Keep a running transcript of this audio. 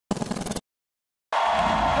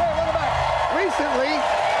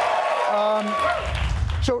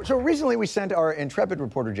So recently we sent our intrepid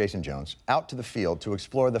reporter Jason Jones out to the field to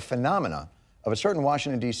explore the phenomena of a certain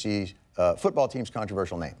Washington, D.C. Football team's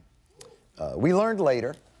controversial name. We learned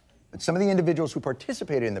later that some of the individuals who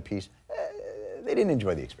participated in the piece, they didn't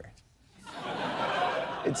enjoy the experience.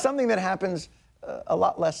 It's something that happens a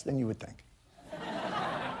lot less than you would think.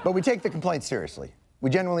 But we take the complaints seriously.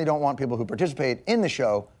 We genuinely don't want people who participate in the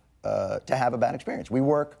show to have a bad experience. We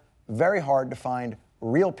work very hard to find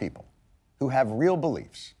real people who have real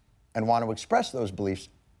beliefs and want to express those beliefs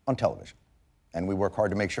on television. And we work hard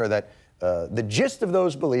to make sure that the gist of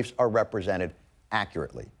those beliefs are represented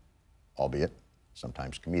accurately, albeit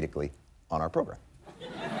sometimes comedically, on our program.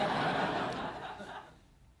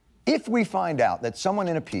 If we find out that someone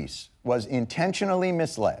in a piece was intentionally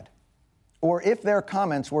misled, or if their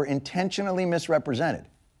comments were intentionally misrepresented,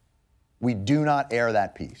 we do not air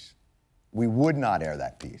that piece. We would not air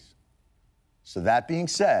that piece. So that being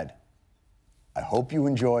said, I hope you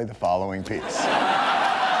enjoy the following piece.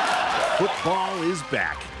 Football is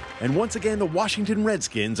back, and once again the Washington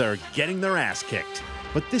Redskins are getting their ass kicked.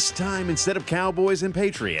 But this time, instead of Cowboys and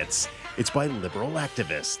Patriots, it's by liberal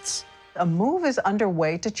activists. A move is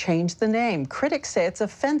underway to change the name. Critics say it's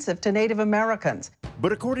offensive to Native Americans.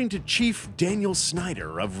 But according to Chief Daniel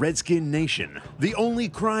Snyder of Redskin Nation, the only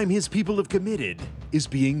crime his people have committed is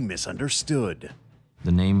being misunderstood.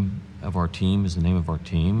 The name of our team is the name of our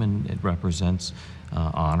team, and it represents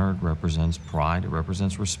honor, it represents pride, it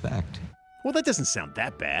represents respect. Well, that doesn't sound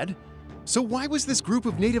that bad. So why was this group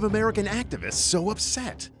of Native American activists so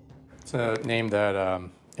upset? It's a name that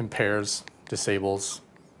impairs, disables,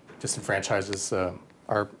 disenfranchises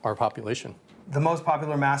our population. The most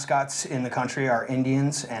popular mascots in the country are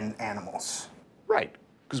Indians and animals. Right,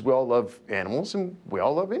 because we all love animals and we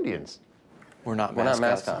all love Indians. We're not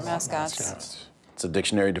mascots. Mascots. It's a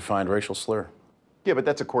dictionary-defined racial slur. Yeah, but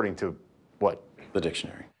that's according to what? The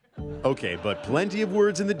dictionary. Okay, but plenty of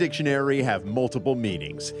words in the dictionary have multiple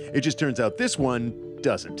meanings. It just turns out this one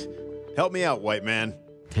doesn't. Help me out, white man.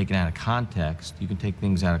 Taken out of context, you can take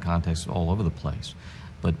things out of context all over the place.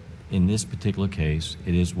 But in this particular case,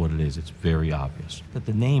 it is what it is. It's very obvious that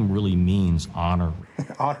the name really means honor.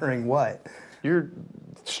 Honoring what? Your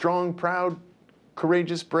strong, proud,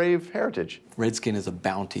 courageous, brave heritage. Redskin is a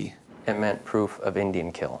bounty. It meant proof of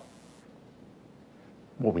Indian kill.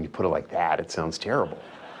 Well, when you put it like that, it sounds terrible.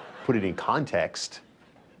 Put it in context.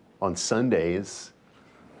 On Sundays.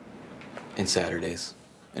 And Saturdays.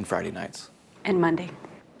 And Friday nights. And Monday.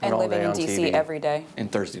 And And living in on D.C. TV. every day.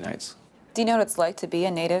 And Thursday nights. Do you know what it's like to be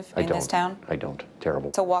a native in this town? I don't. Terrible.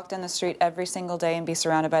 To walk down the street every single day and be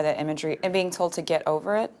surrounded by that imagery and being told to get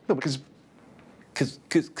over it? No, because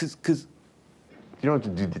you don't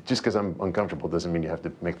have to do, just because I'm uncomfortable doesn't mean you have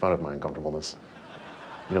to make fun of my uncomfortableness.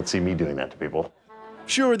 You don't see me doing that to people.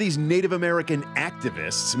 Sure, these Native American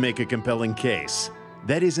activists make a compelling case.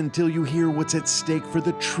 That is until you hear what's at stake for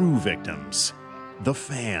the true victims, the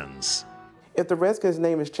fans. If the Redskins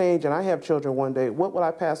name is changed and I have children one day, what will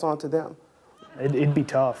I pass on to them? It'd be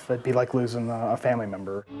tough. It'd be like losing a family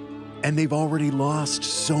member. And they've already lost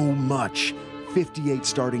so much. 58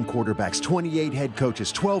 starting quarterbacks, 28 head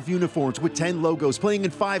coaches, 12 uniforms with 10 logos, playing in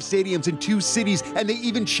 5 stadiums in 2 cities, and they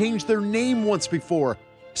even changed their name once before.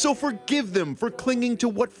 So forgive them for clinging to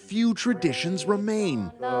what few traditions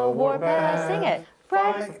remain. The warpath, sing it.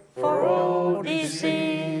 Right for old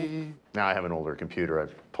DC. Now I have an older computer.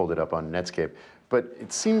 I've pulled it up on Netscape. But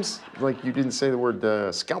it seems like you didn't say the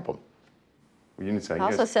word scalp 'em. You didn't say. It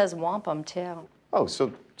also says wampum, too. Oh,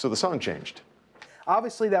 so the song changed.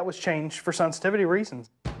 Obviously, that was changed for sensitivity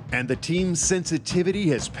reasons. And the team's sensitivity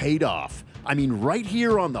has paid off. I mean, right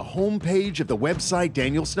here on the homepage of the website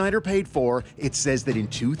Daniel Snyder paid for, it says that in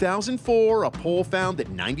 2004, a poll found that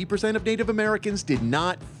 90% of Native Americans did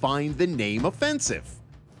not find the name offensive.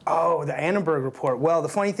 Oh, the Annenberg Report. Well, the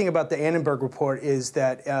funny thing about the Annenberg Report is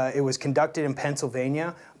that it was conducted in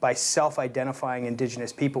Pennsylvania by self-identifying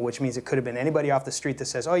indigenous people, which means it could have been anybody off the street that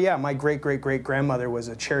says, oh yeah, my great-great-great-grandmother was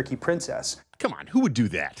a Cherokee princess. Come on, who would do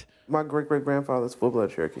that? My great-great-grandfather's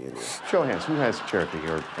full-blood Cherokee Indian. Show of hands, who has Cherokee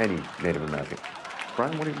or any Native American?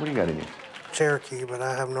 Brian, what do you got in you? Cherokee, but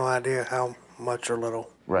I have no idea how much or little.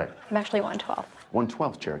 Right. I'm actually 112.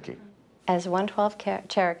 1/12 Cherokee. As 112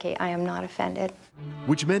 Cherokee, I am not offended.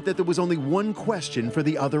 Which meant that there was only one question for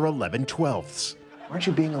the other 11/12ths. Aren't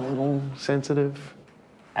you being a little sensitive?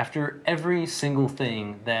 After every single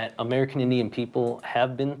thing that American Indian people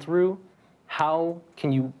have been through, how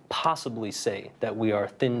can you possibly say that we are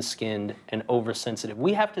thin-skinned and oversensitive?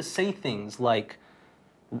 We have to say things like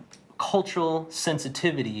cultural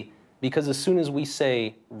sensitivity Because as soon as we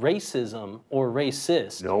say racism or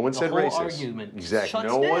racist, no one said racist. Argument exactly. shuts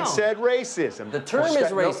No down. one said racism. The term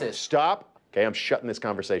is racist. No, stop. Okay, I'm shutting this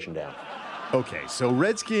conversation down. Okay, so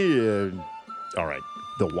Redskin. All right.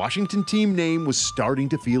 The Washington team name was starting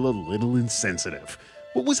to feel a little insensitive.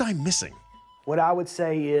 What was I missing? What I would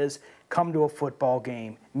say is come to a football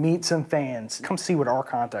game, meet some fans, come see what our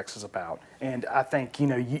context is about. And I think,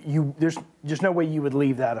 there's just no way you would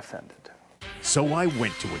leave that offended. So I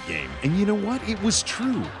went to a game, and you know what? It was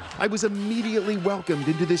true. I was immediately welcomed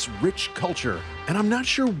into this rich culture, and I'm not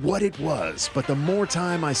sure what it was, but the more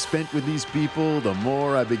time I spent with these people, the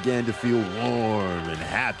more I began to feel warm and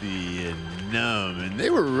happy and numb, and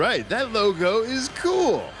they were right. That logo is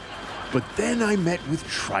cool. But then I met with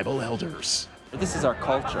tribal elders. This is our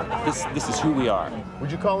culture. This is who we are.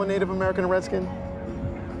 Would you call a Native American a Redskin?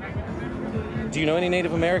 Do you know any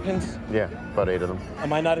Native Americans? Yeah, about 8 of them.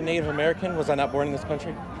 Am I not a Native American? Was I not born in this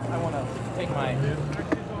country? I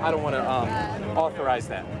don't want to authorize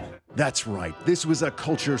that. That's right. This was a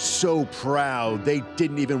culture so proud they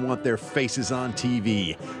didn't even want their faces on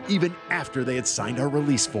TV, even after they had signed our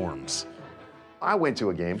release forms. I went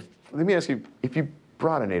to a game. Let me ask you, if you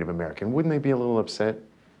brought a Native American, wouldn't they be a little upset?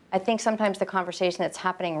 I think sometimes the conversation that's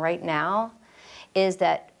happening right now is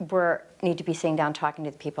that we need to be sitting down talking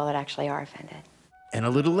to the people that actually are offended. And a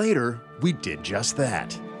little later, we did just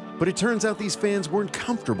that. But it turns out these fans weren't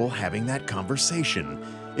comfortable having that conversation.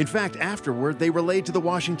 In fact, afterward, they relayed to the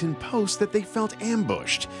Washington Post that they felt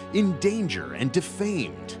ambushed, in danger, and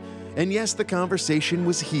defamed. And yes, the conversation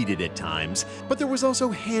was heated at times, but there was also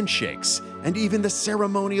handshakes, and even the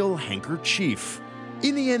ceremonial handkerchief.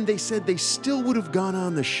 In the end, they said they still would have gone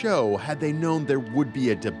on the show had they known there would be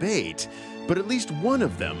a debate, but at least one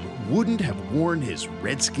of them wouldn't have worn his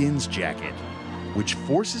Redskins jacket. Which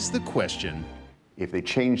forces the question, if they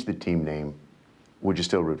changed the team name, would you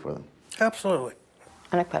still root for them? Absolutely.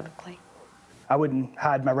 Unequivocally. I wouldn't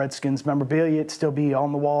hide my Redskins memorabilia. It'd still be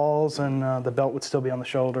on the walls, and the belt would still be on the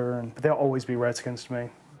shoulder, but they'll always be Redskins to me.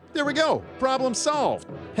 there we go, problem solved.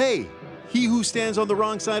 Hey, he who stands on the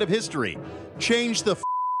wrong side of history, change the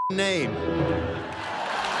name.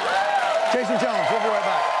 Jason Jones, we'll be right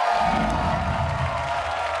back.